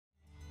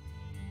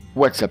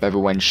What's up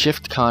everyone,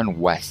 Shiftcon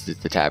West is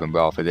the Tavern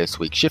Brawl for this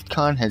week.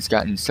 Shiftcon has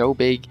gotten so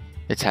big,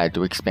 it's had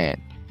to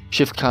expand.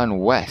 Shiftcon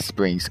West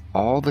brings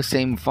all the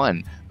same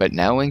fun, but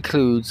now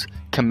includes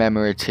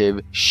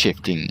commemorative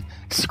shifting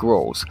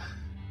scrolls.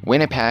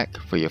 Win a pack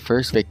for your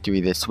first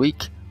victory this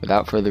week.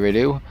 Without further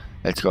ado,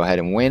 let's go ahead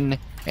and win,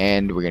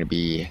 and we're going to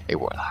be a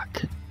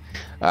Warlock.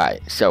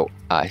 Alright, so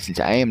since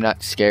I am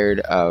not scared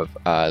of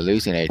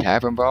losing a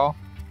Tavern Brawl,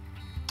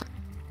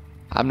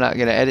 I'm not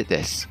going to edit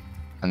this.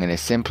 I'm going to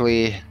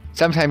simply...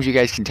 Sometimes you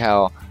guys can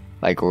tell,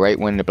 like, right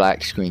when the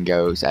black screen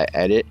goes, I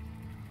edit.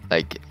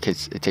 Like,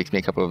 because it takes me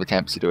a couple of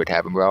attempts to do a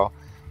Tavern Brawl.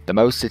 The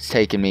most it's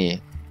taken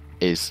me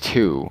is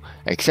 2.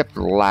 Except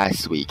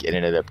last week, it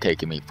ended up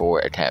taking me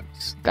 4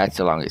 attempts. That's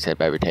the longest I've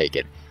ever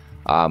taken.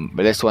 But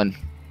this one,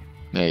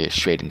 I'm going to get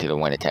straight into the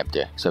 1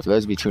 attempter. So for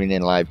those of you tuning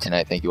in live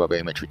tonight, thank you all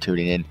very much for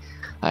tuning in.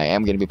 I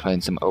am going to be playing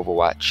some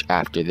Overwatch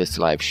after this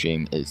live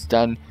stream is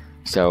done.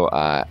 So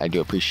I do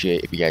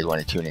appreciate if you guys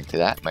want to tune into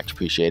that. Much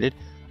appreciated.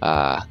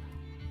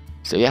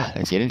 So yeah,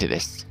 let's get into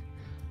this.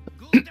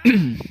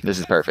 This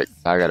is perfect.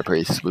 I got a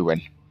priest. We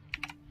win.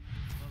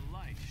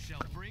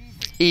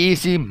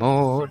 Easy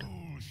mode.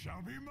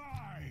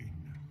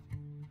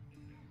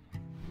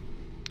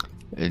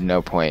 There's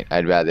no point.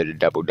 I'd rather the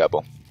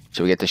double.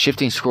 So we got the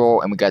shifting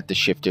scroll and we got the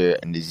shifter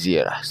and the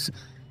Xerus.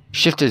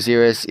 Shifter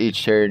Xerus,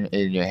 each turn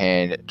in your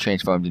hand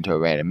transforms into a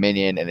random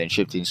minion, and then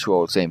shifting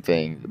scroll, same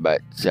thing,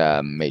 but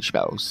mage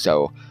spells.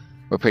 So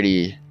we're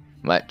pretty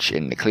much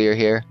in the clear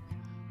here.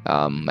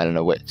 I don't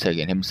know what's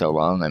taking him so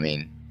long. I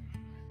mean,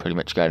 pretty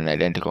much got an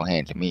identical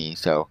hand to me,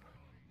 so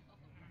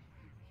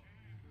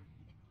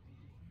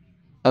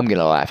I'm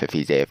gonna laugh if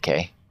he's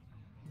AFK.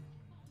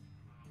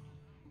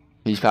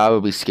 He's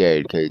probably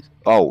scared because,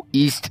 oh,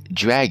 East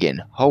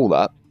Dragon. Hold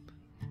up.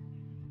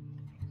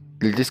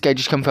 Did this guy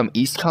just come from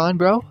EastCon,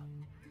 bro?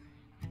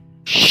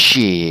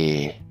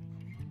 Shit.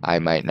 I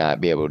might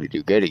not be able to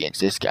do good against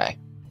this guy.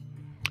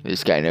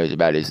 This guy knows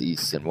about his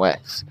East and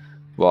West.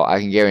 Well, I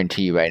can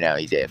guarantee you right now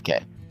he's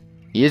AFK.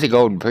 He is a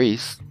golden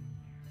priest.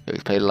 So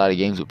he's played a lot of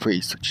games with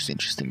priests, which is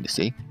interesting to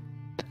see.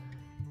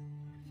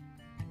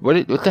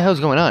 What the hell's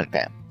going on,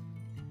 fam?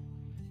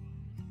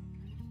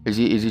 Is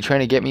he trying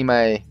to get me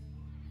my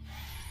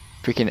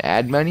freaking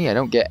ad money? I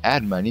don't get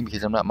ad money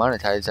because I'm not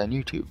monetized on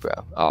YouTube, bro.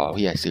 Oh,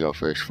 he has to go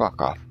first. Fuck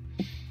off.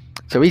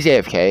 So he's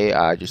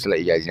AFK, just to let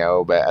you guys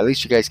know, but at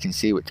least you guys can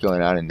see what's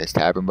going on in this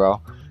Tavern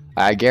Brawl.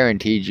 I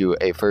guaranteed you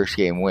a first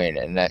game win,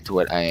 and that's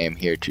what I am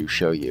here to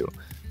show you.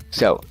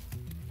 So,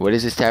 what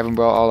is this Tavern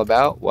Brawl all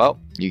about? Well,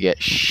 you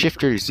get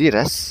Shifter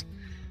Xerus,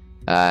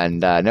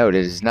 and no,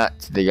 this is not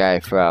the guy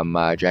from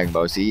Dragon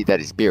Ball Z, that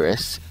is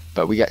Beerus,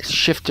 but we got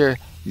Shifter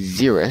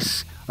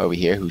Xerus over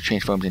here, who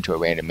transforms into a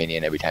random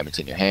minion every time it's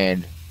in your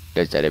hand.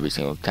 Does that every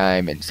single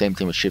time, and same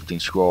thing with Shifting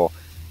Scroll.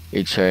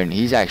 Each turn,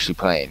 he's actually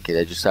playing, because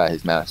I just saw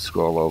his mouse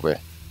scroll over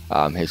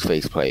his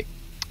faceplate.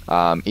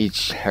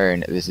 Each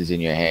turn, this is in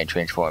your hand,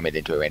 transform it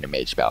into a random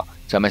mage spell.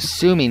 So I'm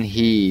assuming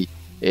he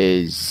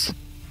is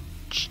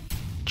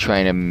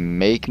trying to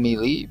make me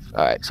leave.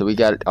 Alright, so we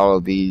got all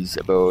of these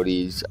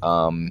abilities.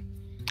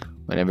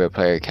 Whenever a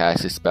player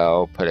casts a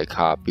spell, put a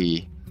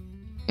copy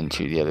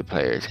into the other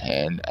player's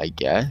hand, I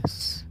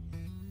guess.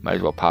 Might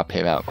as well pop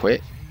him out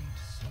quick.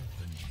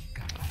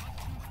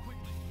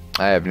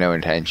 I have no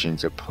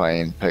intentions of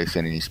placing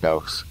any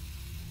spells.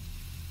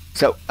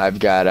 So I've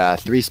got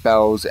 3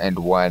 spells and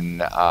one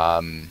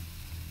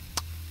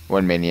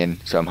minion.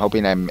 So I'm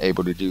hoping I'm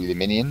able to do the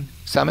minion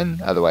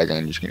summon. Otherwise,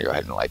 I'm just gonna go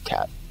ahead and life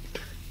cap.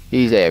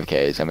 He's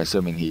AFK, so I'm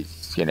assuming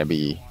he's gonna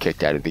be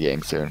kicked out of the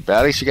game soon. But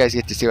at least you guys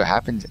get to see what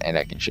happens, and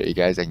I can show you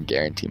guys. I can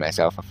guarantee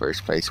myself a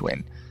first place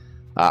win.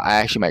 I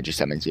actually might just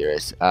summon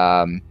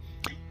Xerus.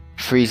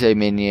 Freeze a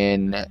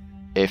minion.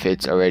 If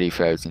it's already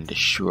frozen,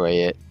 destroy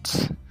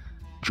it.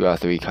 Draw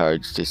 3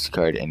 cards,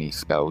 discard any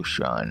spells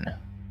drawn.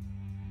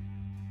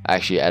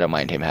 Actually, I don't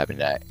mind him having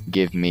that.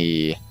 Give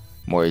me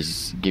more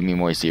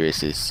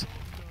Xeruses.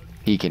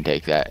 He can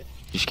take that.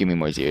 Just give me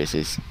more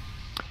Xeruses.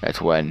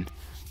 That's 1.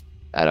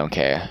 I don't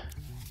care.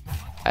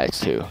 That's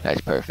 2.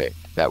 That's perfect.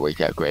 That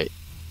worked out great.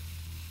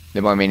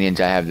 The more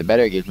minions I have, the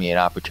better. It gives me an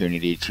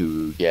opportunity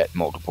to get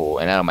multiple,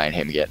 and I don't mind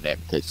him getting it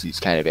because he's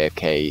kind of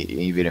AFK.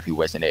 Even if he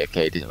wasn't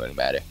AFK, it doesn't really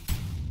matter.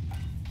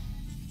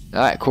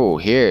 Alright, cool.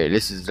 Here,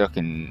 this is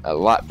looking a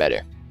lot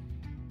better.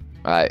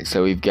 Alright,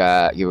 so we've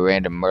got, give a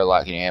random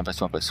Murloc in your hand,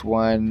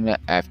 +1/+1.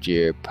 After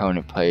your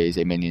opponent plays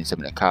a minion,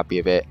 summon a copy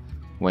of it.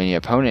 When your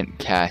opponent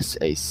casts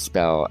a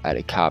spell, add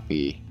a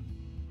copy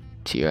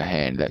to your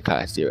hand that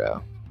costs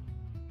 0.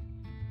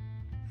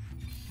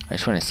 I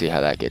just want to see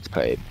how that gets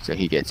played. So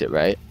he gets it,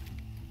 right?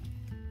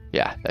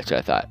 Yeah, that's what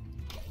I thought.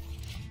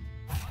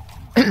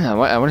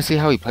 I want to see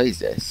how he plays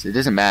this. It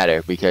doesn't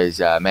matter because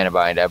Mana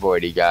Bind, I've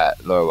already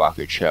got Lore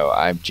Walker Cho.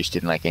 I just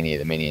didn't like any of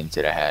the minions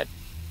that I had.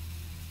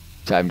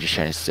 So I'm just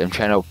trying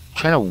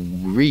to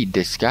read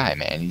this guy,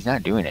 man. He's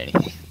not doing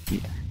anything.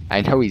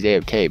 I know he's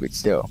AFK, but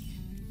still.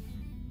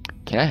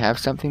 Can I have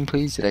something,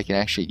 please, that I can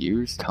actually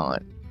use?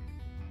 Taunt.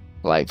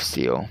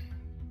 Lifesteal.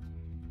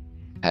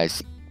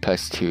 Has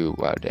 +2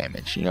 wow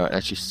damage. You know what?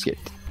 Let's just skip.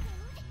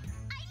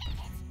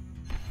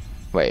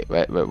 Wait,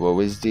 what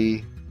was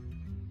the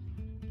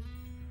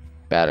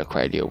battle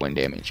cry deal 1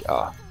 damage?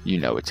 Oh, you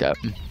know what's up.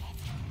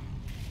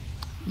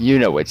 You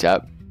know what's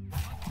up.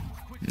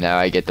 Now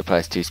I get the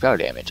 +2 spell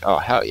damage. Oh,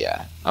 hell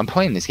yeah. I'm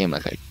playing this game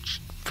like a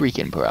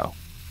freaking pro.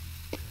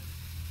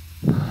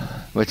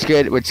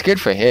 What's good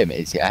for him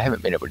is I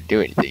haven't been able to do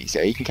anything,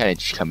 so he can kind of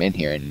just come in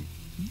here and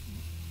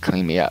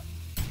clean me up.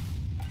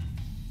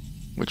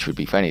 Which would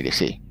be funny to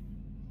see.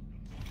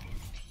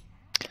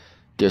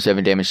 Deal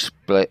 7 damage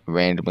split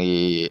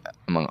randomly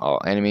among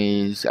all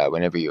enemies.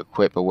 Whenever you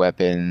equip a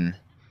weapon,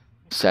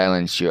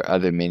 silence your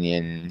other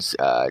minions.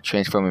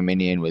 Transform a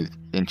minion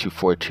into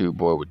 4/2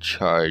 board with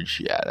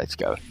charge. Yeah, let's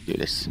go. Do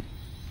this.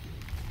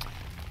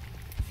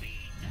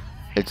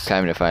 It's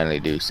time to finally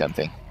do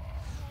something.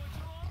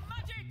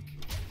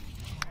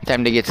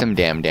 Time to get some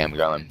damn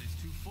going.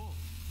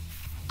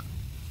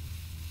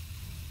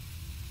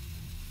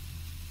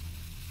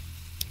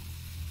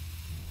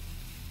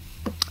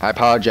 I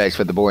apologize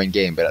for the boring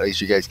game, but at least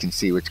you guys can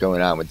see what's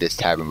going on with this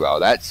Tavern Brawl.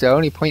 That's the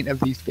only point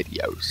of these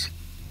videos.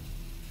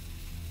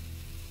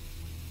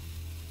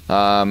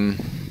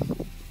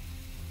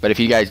 But if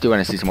you guys do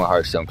want to see some more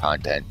Hearthstone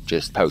content,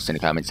 just post in the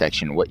comment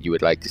section what you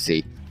would like to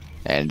see.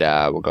 And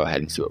we'll go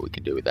ahead and see what we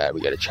can do with that.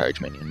 We got a charge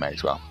minion, might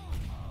as well.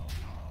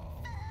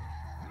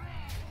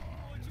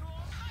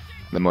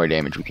 The more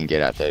damage we can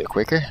get out there, the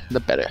quicker, the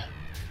better.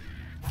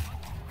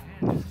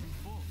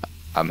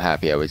 I'm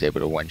happy I was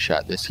able to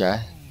one-shot this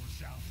guy.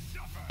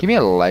 Give me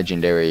a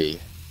legendary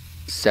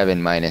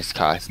 7-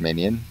 cost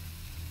minion.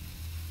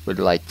 Would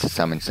like to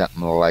summon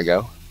something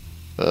Lego.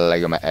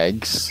 Lego my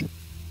eggs.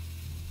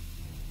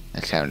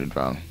 That sounded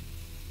wrong.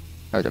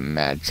 That was a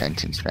mad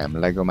sentence, fam.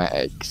 Lego my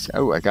eggs.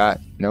 Oh, I got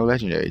no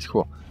legendaries.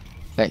 Cool.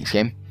 Thanks,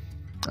 game.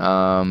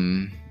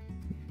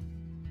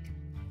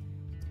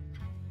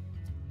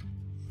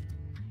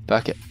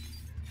 Fuck it.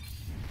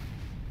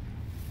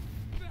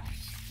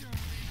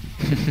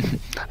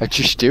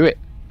 Just do it.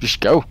 Just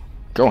go.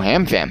 Go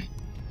ham, fam.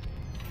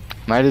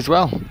 Might as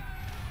well.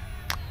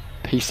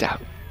 Peace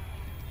out.